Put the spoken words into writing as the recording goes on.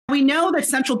we know that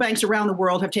central banks around the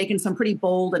world have taken some pretty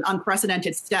bold and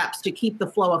unprecedented steps to keep the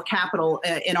flow of capital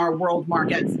in our world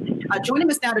markets.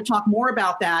 Joining us now to talk more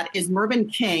about that is Mervyn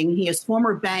King. He is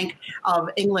former Bank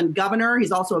of England governor.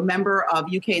 He's also a member of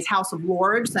UK's House of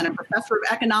Lords and a professor of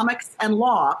economics and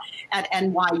law at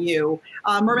NYU.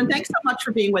 Mervyn, thanks so much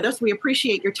for being with us. We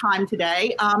appreciate your time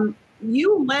today.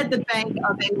 You led the Bank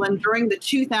of England during the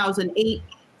 2008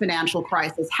 financial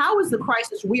crisis. How is the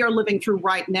crisis we are living through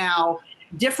right now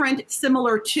different,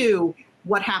 similar to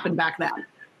what happened back then?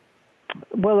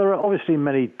 Well, there are obviously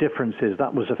many differences.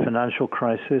 That was a financial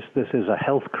crisis. This is a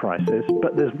health crisis.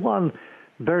 But there's one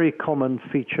very common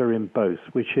feature in both,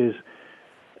 which is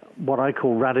what I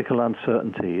call radical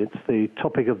uncertainty. It's the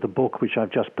topic of the book which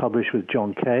I've just published with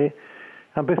John Kay.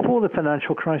 And before the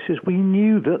financial crisis, we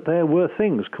knew that there were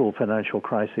things called financial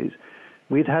crises.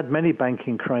 We'd had many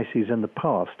banking crises in the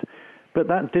past, but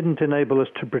that didn't enable us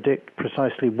to predict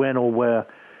precisely when or where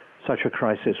such a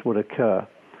crisis would occur.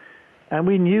 And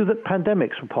we knew that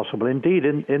pandemics were possible. Indeed,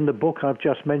 in the book I've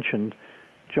just mentioned,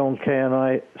 John Kay and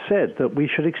I said that we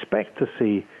should expect to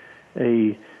see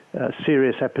a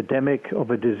serious epidemic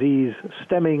of a disease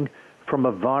stemming from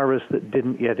a virus that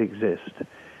didn't yet exist.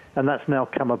 And that's now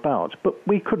come about. But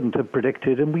we couldn't have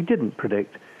predicted, and we didn't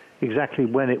predict exactly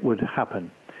when it would happen.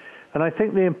 And I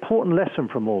think the important lesson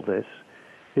from all this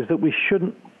is that we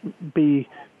shouldn't be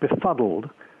befuddled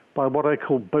by what I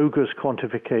call bogus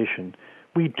quantification.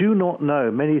 We do not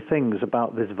know many things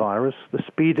about this virus, the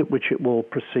speed at which it will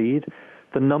proceed,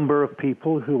 the number of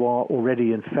people who are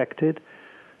already infected,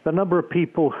 the number of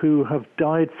people who have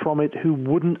died from it who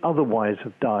wouldn't otherwise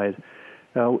have died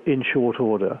in short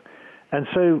order. And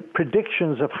so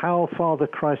predictions of how far the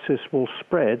crisis will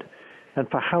spread and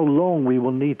for how long we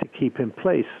will need to keep in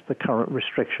place the current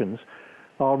restrictions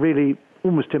are really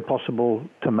almost impossible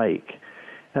to make.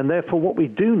 And therefore what we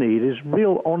do need is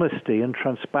real honesty and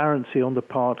transparency on the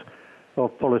part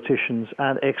of politicians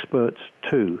and experts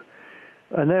too.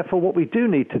 And therefore what we do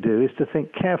need to do is to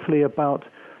think carefully about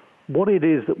what it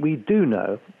is that we do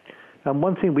know. And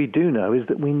one thing we do know is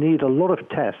that we need a lot of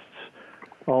tests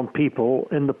on people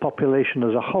in the population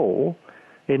as a whole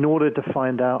in order to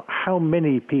find out how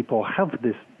many people have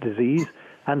this disease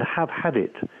and have had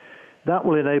it. That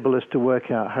will enable us to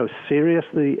work out how serious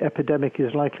the epidemic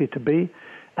is likely to be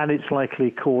and its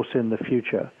likely course in the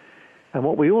future. And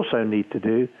what we also need to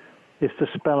do is to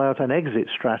spell out an exit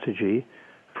strategy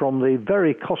from the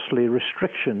very costly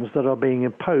restrictions that are being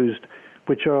imposed,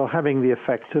 which are having the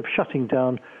effect of shutting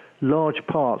down large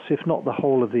parts, if not the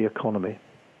whole of the economy.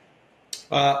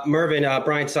 Mervyn,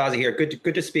 Brian Sozzi here.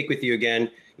 Good to speak with you again.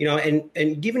 You know,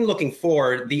 and given looking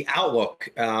forward, the outlook,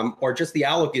 or just the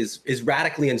outlook, is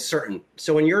radically uncertain.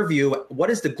 So, in your view, what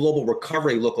does the global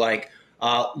recovery look like,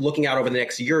 looking out over the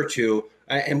next year or two,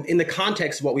 and in the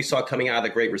context of what we saw coming out of the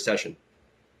Great Recession?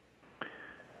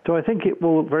 So, I think it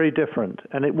will look very different,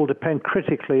 and it will depend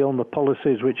critically on the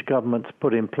policies which governments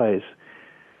put in place.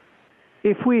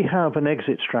 If we have an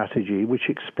exit strategy which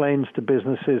explains to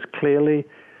businesses clearly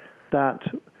that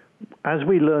as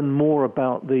we learn more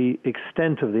about the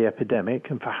extent of the epidemic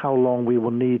and for how long we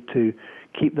will need to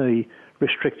keep the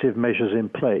restrictive measures in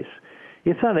place,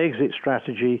 if that exit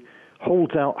strategy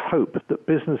holds out hope that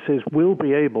businesses will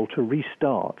be able to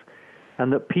restart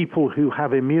and that people who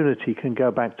have immunity can go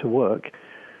back to work,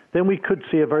 then we could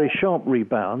see a very sharp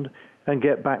rebound and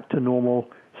get back to normal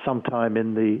sometime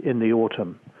in the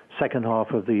autumn, second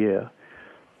half of the year.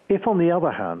 If, on the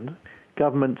other hand,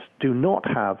 governments do not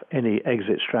have any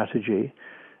exit strategy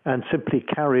and simply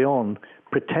carry on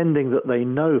pretending that they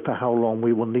know for how long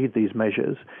we will need these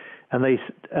measures, and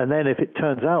then if it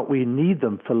turns out we need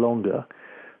them for longer,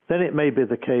 then it may be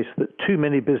the case that too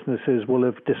many businesses will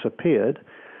have disappeared,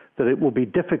 that it will be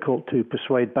difficult to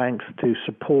persuade banks to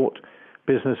support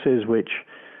businesses which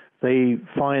they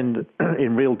find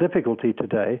in real difficulty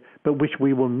today, but which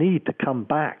we will need to come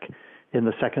back in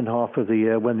the second half of the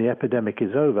year when the epidemic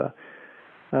is over.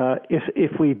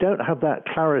 If we don't have that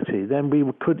clarity, then we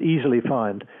could easily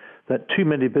find that too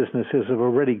many businesses have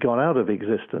already gone out of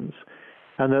existence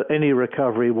and that any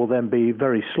recovery will then be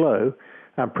very slow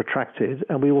and protracted,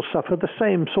 and we will suffer the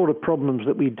same sort of problems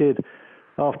that we did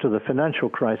after the financial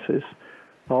crisis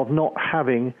of not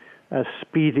having a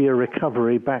speedier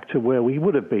recovery back to where we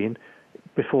would have been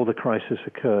before the crisis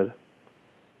occurred.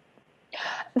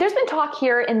 There's been talk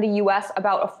here in the U.S.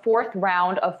 about a fourth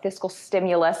round of fiscal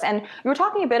stimulus, and you were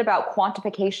talking a bit about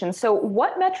quantification. So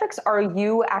what metrics are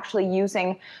you actually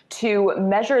using to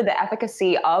measure the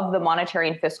efficacy of the monetary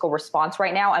and fiscal response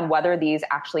right now, and whether these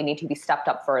actually need to be stepped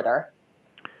up further?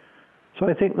 So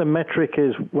I think the metric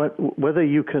is whether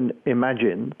you can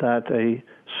imagine that a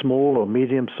small or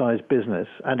medium-sized business,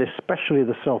 and especially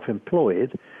the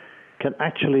self-employed, can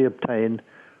actually obtain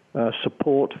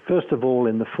support, first of all,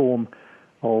 in the form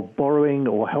of borrowing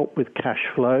or help with cash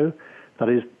flow. That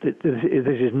is, this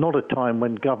is not a time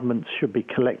when governments should be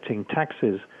collecting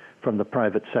taxes from the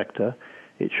private sector.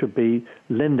 It should be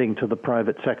lending to the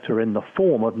private sector in the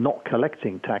form of not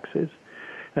collecting taxes.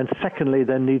 And secondly,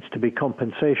 there needs to be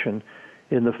compensation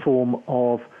in the form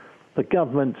of the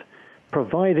government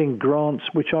providing grants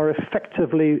which are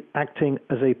effectively acting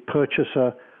as a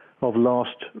purchaser of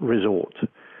last resort.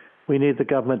 We need the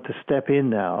government to step in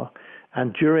now,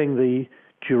 and during the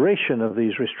duration of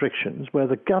these restrictions, where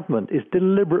the government is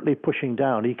deliberately pushing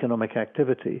down economic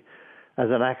activity as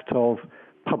an act of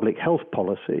public health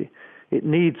policy, it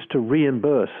needs to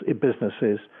reimburse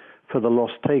businesses for the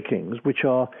lost takings, which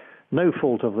are no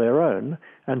fault of their own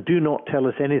and do not tell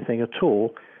us anything at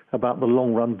all about the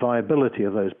long-run viability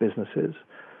of those businesses.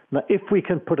 Now, if we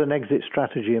can put an exit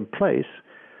strategy in place,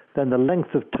 then the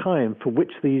length of time for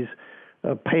which these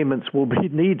payments will be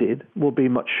needed will be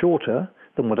much shorter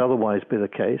than would otherwise be the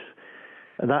case.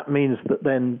 And that means that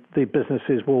then the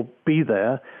businesses will be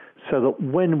there so that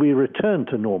when we return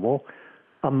to normal,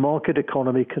 a market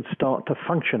economy can start to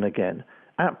function again.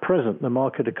 At present, the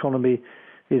market economy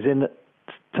is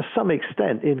to some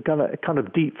extent in kind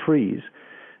of deep freeze.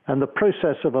 And the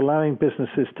process of allowing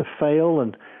businesses to fail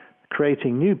and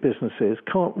creating new businesses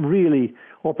can't really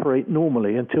operate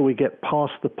normally until we get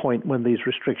past the point when these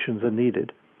restrictions are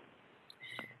needed.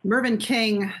 Mervyn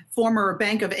King, former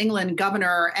Bank of England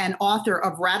governor and author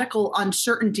of Radical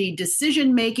Uncertainty,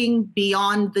 Decision-Making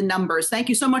Beyond the Numbers. Thank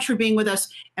you so much for being with us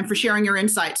and for sharing your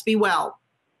insights. Be well.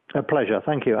 A pleasure.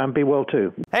 Thank you. And be well,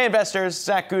 too. Hey, investors.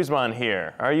 Zach Guzman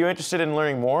here. Are you interested in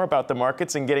learning more about the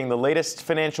markets and getting the latest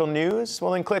financial news?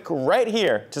 Well, then click right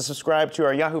here to subscribe to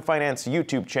our Yahoo Finance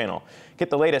YouTube channel. Get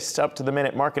the latest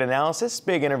up-to-the-minute market analysis,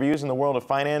 big interviews in the world of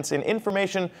finance, and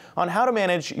information on how to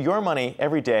manage your money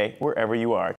every day wherever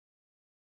you are.